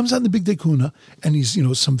 He comes out in the Big Day Kahuna and he's,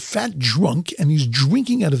 some fat drunk and he's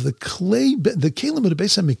drinking out of the kelim of the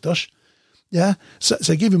Beis HaMikdash. Yeah. So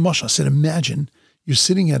I gave him mashal. I said, imagine you're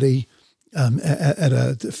sitting at a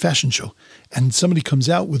fashion show and somebody comes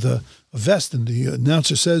out with a vest and the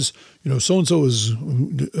announcer says, so-and-so is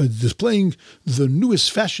displaying the newest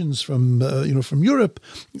fashions from Europe,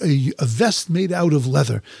 a vest made out of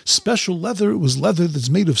leather, special leather. It was leather that's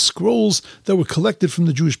made of scrolls that were collected from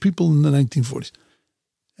the Jewish people in the 1940s.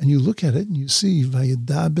 And you look at it and you see,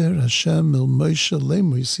 Vayedaber Hashem el Moshe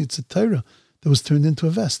Lemor, you see it's a Torah that was turned into a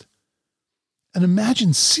vest. And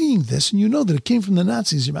imagine seeing this, and you know that it came from the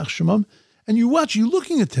Nazis, Yimach Shemam, and you're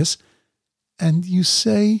looking at this, and you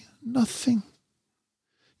say nothing.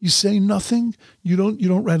 You say nothing. You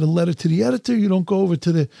don't write a letter to the editor. You don't go over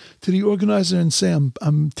to the organizer and say,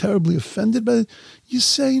 I'm terribly offended by it. You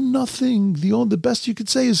say nothing. The best you could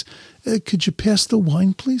say is, could you pass the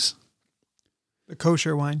wine, please? The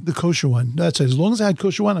kosher wine. The kosher wine. That's it. As long as I had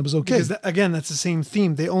kosher wine, I was okay. Because again, that's the same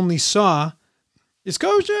theme. They only saw, it's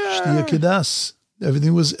kosher. Shtiya kedas.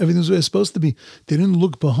 Everything was where it's supposed to be. They didn't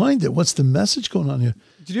look behind it. What's the message going on here?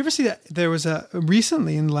 Did you ever see that? There was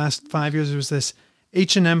recently in the last 5 years, there was this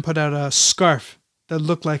H&M put out a scarf that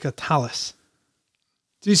looked like a tallis.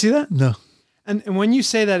 Do you see that? No. And when you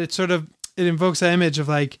say that, it invokes that image of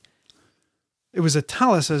like, it was a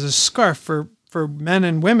tallis as a scarf for men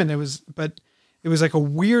and women. It was like a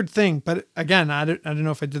weird thing. But again, I don't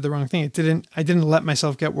know if I did the wrong thing. I didn't let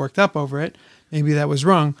myself get worked up over it. Maybe that was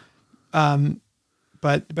wrong.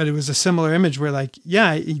 But it was a similar image where like,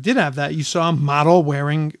 yeah, he did have that. You saw a model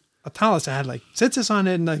wearing a tallis that had like tzitzis on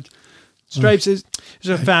it and like stripes. It's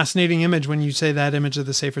a fascinating image when you say that image of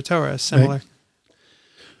the Sefer Torah is similar. Right.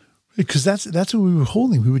 Because that's what we were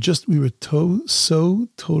holding. We were so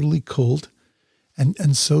totally cold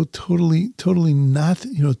and so totally not,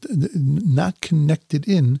 not connected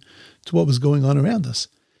in to what was going on around us.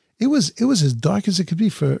 It was as dark as it could be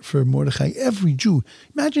for Mordechai. Every Jew.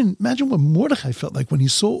 Imagine what Mordechai felt like when he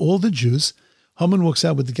saw all the Jews. Haman walks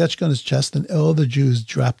out with the getchka on his chest and all the Jews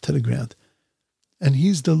drop to the ground. And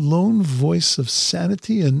he's the lone voice of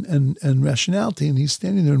sanity and rationality. And he's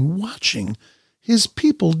standing there and watching his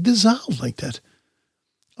people dissolve like that.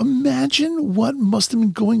 Imagine what must have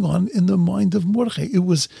been going on in the mind of Mordechai. It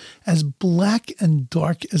was as black and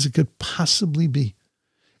dark as it could possibly be.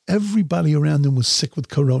 Everybody around him was sick with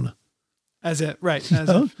corona.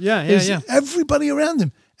 Yeah. Everybody around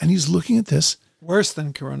him. And he's looking at this. Worse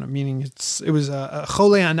than corona, meaning it was a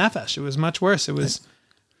cholei hanefesh. It was much worse. It was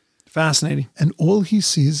fascinating. And all he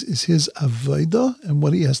sees is his avodah and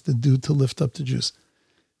what he has to do to lift up the Jews.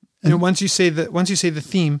 And once you say the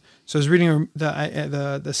theme, so I was reading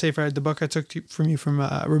the Sefer, the book I took from you from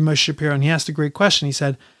Ramesh Shapiro, and he asked a great question. He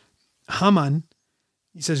said, Haman,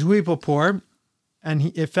 he says, who people poor?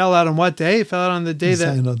 And it fell out on what day? It fell out on the day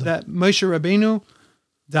that Moshe Rabbeinu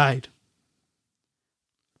died.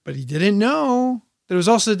 But he didn't know that it was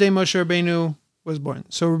also the day Moshe Rabbeinu was born.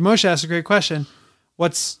 So Moshe asked a great question.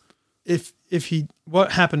 What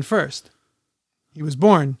happened first? He was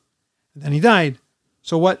born, and then he died.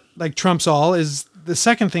 So what trumps all is the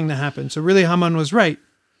second thing that happened. So really Haman was right.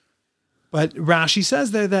 But Rashi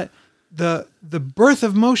says there that the birth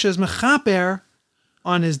of Moshe is mechaper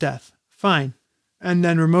on his death. Fine. And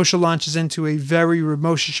then Ramosha launches into a very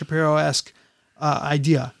Ramosha Shapiro-esque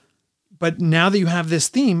idea. But now that you have this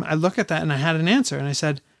theme, I look at that and I had an answer. And I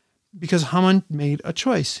said, because Haman made a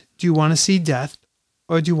choice. Do you want to see death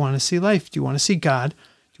or do you want to see life? Do you want to see God?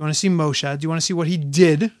 Do you want to see Moshe? Do you want to see what he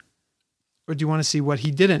did? Or do you want to see what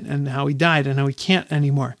he didn't and how he died and how he can't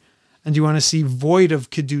anymore? And do you want to see void of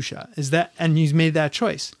Kedusha? And he's made that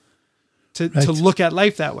choice to look at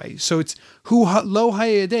life that way. So it's who Lo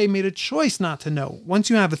Hayadeh made a choice not to know. Once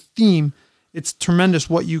you have a theme, it's tremendous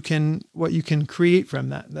what you can create from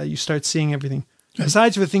that you start seeing everything. Right.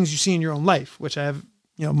 Besides the things you see in your own life, which I have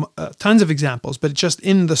tons of examples, but just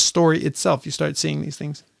in the story itself, you start seeing these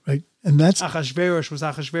things. Right. And that's Achashverosh. Was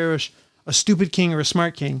Achashverosh a stupid king or a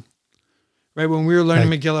smart king? Right. When we were learning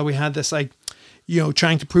Megillah, we had this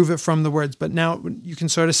trying to prove it from the words. But now you can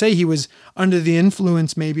sort of say he was under the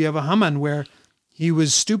influence maybe of a Haman, where he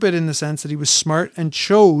was stupid in the sense that he was smart and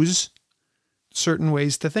chose certain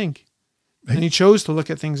ways to think. Right. And he chose to look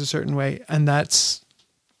at things a certain way. And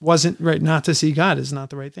wasn't right. Not to see God is not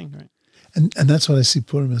the right thing. Right. And that's what I see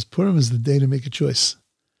Purim as. Purim is the day to make a choice.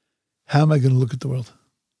 How am I going to look at the world?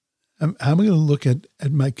 How am I going to look at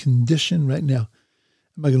my condition right now?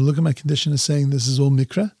 Am I going to look at my condition as saying this is all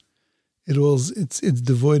mikra? It's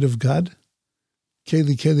devoid of God.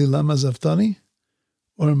 Keli lama zaftani.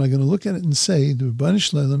 Or am I going to look at it and say the Rebbeinu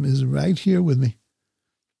Shalom is right here with me,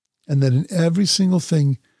 and that in every single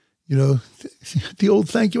thing, the old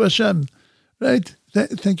thank you Hashem, right?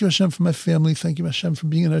 Thank you Hashem for my family. Thank you Hashem for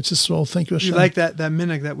being in Eretz Yisrael. Thank you Hashem. You like that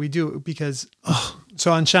minhag that we do because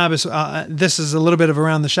so on Shabbos, this is a little bit of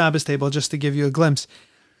around the Shabbos table just to give you a glimpse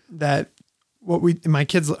that. My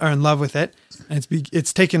kids are in love with it, and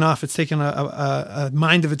it's taken off. It's taken a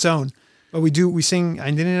mind of its own. But we sing,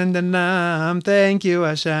 thank you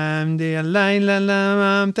Hashem,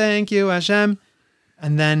 thank you Hashem,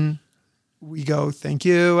 and then we go, thank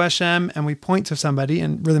you Hashem, and we point to somebody,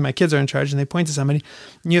 and really my kids are in charge, and they point to somebody,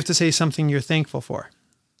 and you have to say something you're thankful for.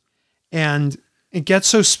 And it gets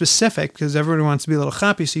so specific because everybody wants to be a little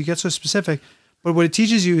happy, so you get so specific. But what it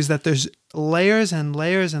teaches you is that there's layers and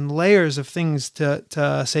layers and layers of things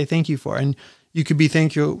to say thank you for. And you could be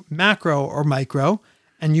thank you macro or micro,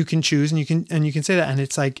 and you can choose and you can say that. And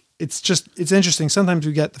it's it's interesting. Sometimes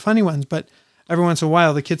we get the funny ones, but every once in a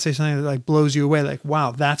while the kids say something that blows you away, like, wow,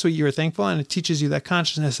 that's what you were thankful. And it teaches you that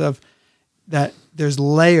consciousness of that there's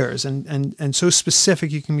layers and so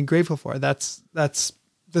specific you can be grateful for. That's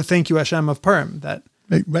the thank you Hashem of Purim. That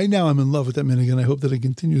Right now, I'm in love with that minhag, and I hope that it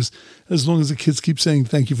continues as long as the kids keep saying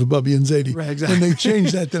thank you for Bubby and Zadie. Right, exactly. When they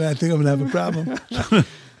change that, then I think I'm going to have a problem.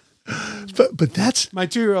 but that's... My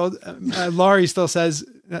 2-year-old, Laurie, still says,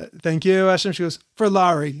 thank you, Hashem. She goes, for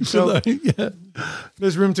Laurie. So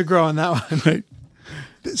there's room to grow on that one. Right.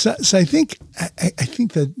 So I think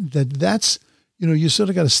that's, you sort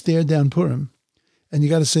of got to stare down Purim, and you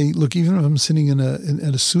got to say, look, even if I'm sitting in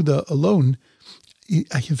a Suda alone,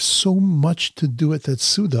 I have so much to do at that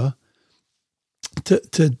Suda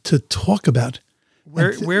to talk about.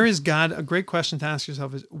 Where is God? A great question to ask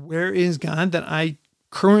yourself is, where is God that I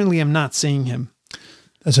currently am not seeing him?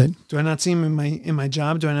 That's right. Do I not see him in my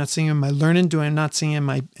job? Do I not see him in my learning? Do I not see him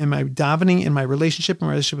in my davening, in my relationship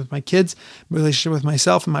with my kids, relationship with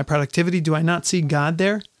myself, and my productivity? Do I not see God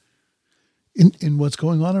there? In what's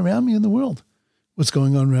going on around me in the world, what's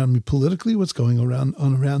going on around me politically, what's going on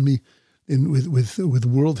around me with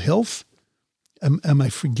world health? Am I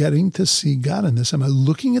forgetting to see God in this? Am I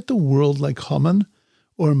looking at the world like Haman,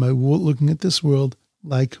 or am I looking at this world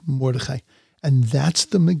like Mordechai? And that's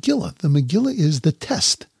the Megillah. The Megillah is the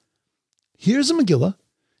test. Here's a Megillah.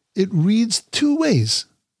 It reads two ways.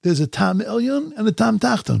 There's a Tam Elyon and a Tam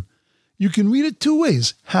Tachton. You can read it two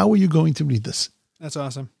ways. How are you going to read this? That's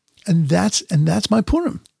awesome. And that's my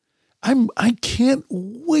Purim. I can't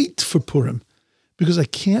wait for Purim, because I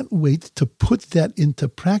can't wait to put that into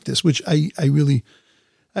practice, which I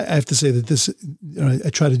have to say that this,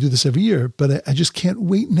 I try to do this every year, but I just can't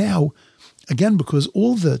wait now, again, because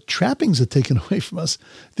all the trappings are taken away from us.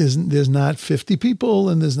 There's not 50 people,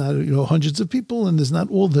 and there's not hundreds of people, and there's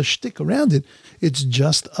not all the shtick around it. It's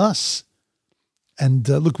just us. And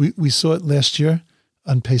look, we saw it last year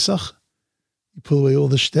on Pesach. You pull away all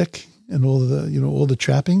the shtick and all the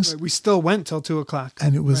trappings. Right, we still went till 2:00,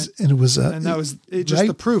 and it was and that was just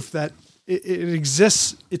the proof that it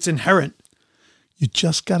exists. It's inherent. You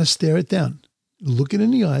just got to stare it down, look it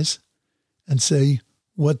in the eyes, and say,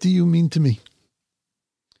 "What do you mean to me?"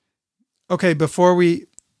 Okay, before we,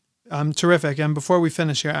 terrific. And before we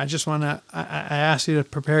finish here, I just want to, I ask you to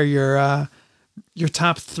prepare your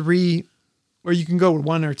top 3, or you can go with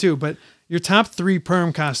 1 or 2, but your top 3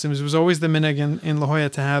 Purim costumes. It was always the minhag in La Jolla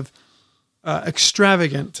to have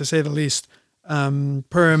extravagant, to say the least,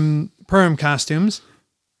 Purim costumes.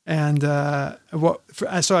 And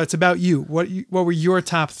so it's about you. What were your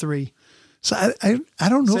top 3? So I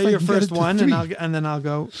don't know. Say if I your can first get it to one, 3. and then I'll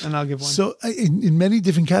give one. So in many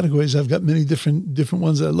different categories, I've got many different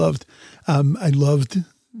ones that I loved. I loved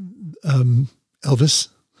Elvis.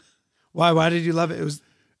 Why did you love it?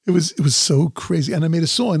 It was so crazy, and I made a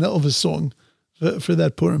song, an Elvis song, for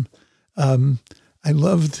that Purim. I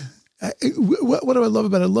loved. What do I love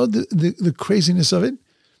about it? I loved the craziness of it,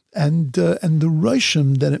 and the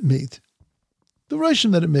roshim that it made. The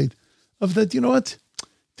roshim that it made of that. You know what?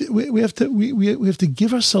 We have to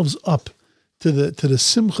give ourselves up to the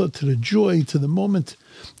simcha, to the joy, to the moment.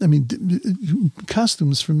 I mean,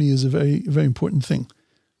 costumes for me is a very, very important thing.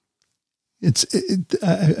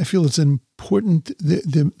 I feel it's an important,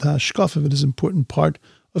 the hashkaf of it is an important part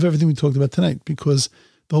of everything we talked about tonight, because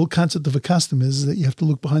the whole concept of a costume is that you have to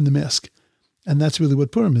look behind the mask. And that's really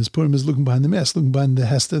what Purim is. Purim is looking behind the mask, looking behind the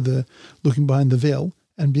hester, looking behind the veil,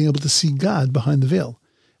 and being able to see God behind the veil.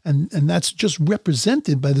 And that's just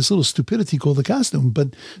represented by this little stupidity called the costume.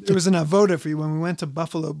 But there was an avoda for you when we went to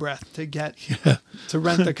Buffalo Breath to to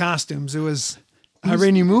rent the costumes. It was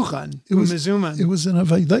Hareini Muchan. It was Mizuman. It was an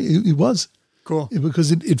avoda. It was cool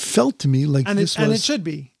because it felt to me like this was, and it should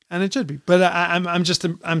be. But I'm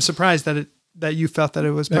surprised that you felt that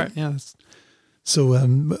it was part. Yeah. So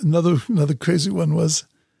another crazy one was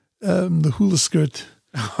the hula skirt.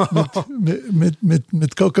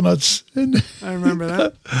 Mit coconuts. I remember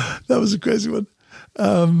that. That was a crazy one.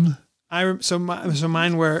 So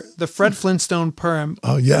mine were the Fred Flintstone Purim.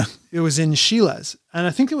 Oh yeah, it was in Sheila's, and I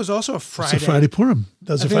think it was also a Friday. It's a Friday Purim.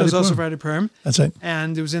 It was also Friday Purim. That's right.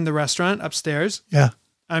 And it was in the restaurant upstairs. Yeah,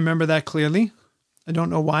 I remember that clearly. I don't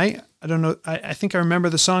know why. I don't know. I think I remember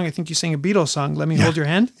the song. I think you sang a Beatles song. Let me hold your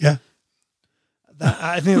hand. Yeah.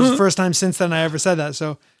 I think it was the first time since then I ever said that.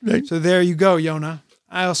 So, right. So there you go, Yona.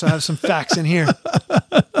 I also have some facts in here.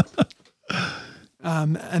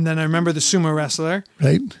 And then I remember the sumo wrestler.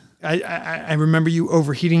 Right. I remember you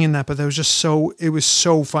overheating in that, but that was just it was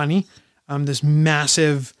so funny. This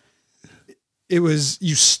massive,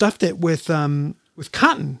 you stuffed it with cotton.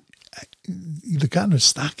 Either cotton or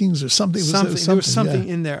stockings or something. There was something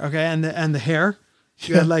in there. Okay. And the hair,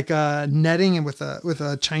 you had like netting and with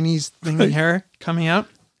a Chinese thing in hair coming out.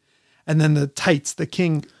 And then the tights, the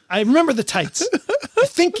king. I remember the tights. I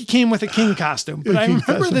think he came with a king costume, but I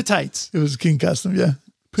remember the tights. It was a king costume, yeah.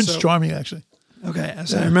 Prince Charming, actually. Okay,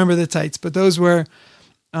 so I remember the tights, but those were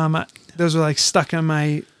like stuck in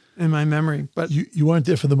my memory. But you weren't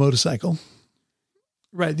there for the motorcycle,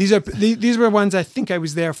 right? These were ones I think I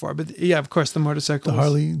was there for. But yeah, of course, the motorcycle. The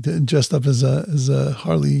Harley, dressed up as a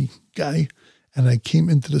Harley guy, and I came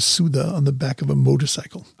into the Suda on the back of a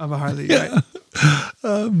motorcycle of a Harley. Yeah.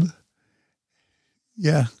 Right?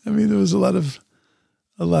 Yeah, I mean there was a lot of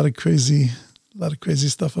crazy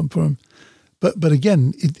stuff on Purim, but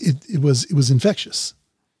again it was infectious,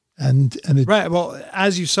 and it, right. Well,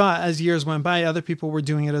 as you saw, as years went by, other people were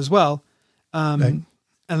doing it as well, right.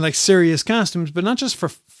 And like serious costumes, but not just for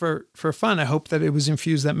fun. I hope that it was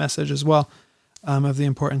infused that message as well, of the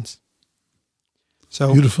importance.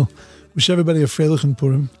 So beautiful. Wish everybody a Freilichen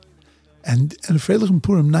Purim, and a Freilichen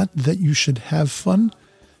Purim. Not that you should have fun,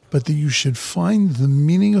 but that you should find the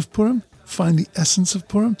meaning of Purim, find the essence of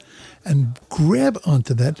Purim, and grab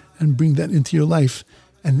onto that and bring that into your life,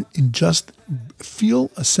 and just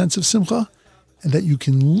feel a sense of simcha, and that you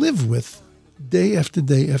can live with day after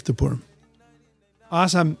day after Purim.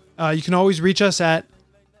 Awesome. You can always reach us at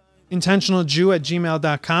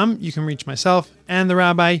intentionaljew@gmail.com. You can reach myself and the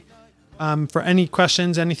rabbi for any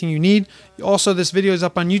questions, anything you need. Also, this video is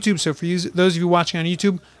up on YouTube, so for those of you watching on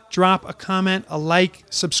YouTube, drop a comment, a like,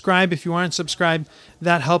 subscribe if you aren't subscribed.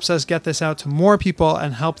 That helps us get this out to more people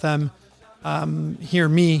and help them hear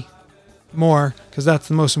me more, because that's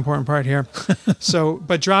the most important part here.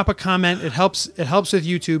 But drop a comment. It helps with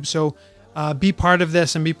YouTube. So be part of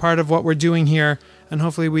this and be part of what we're doing here, and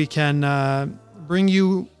hopefully we can bring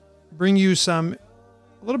you a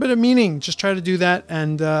little bit of meaning. Just try to do that,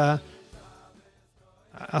 and I'll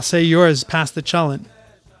say yours, pass the chalent.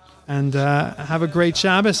 And have a great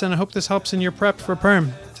Shabbos, and I hope this helps in your prep for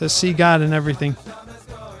Purim, to see God in everything.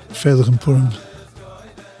 Freilichen Purim.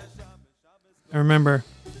 And remember,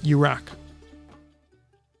 you rock.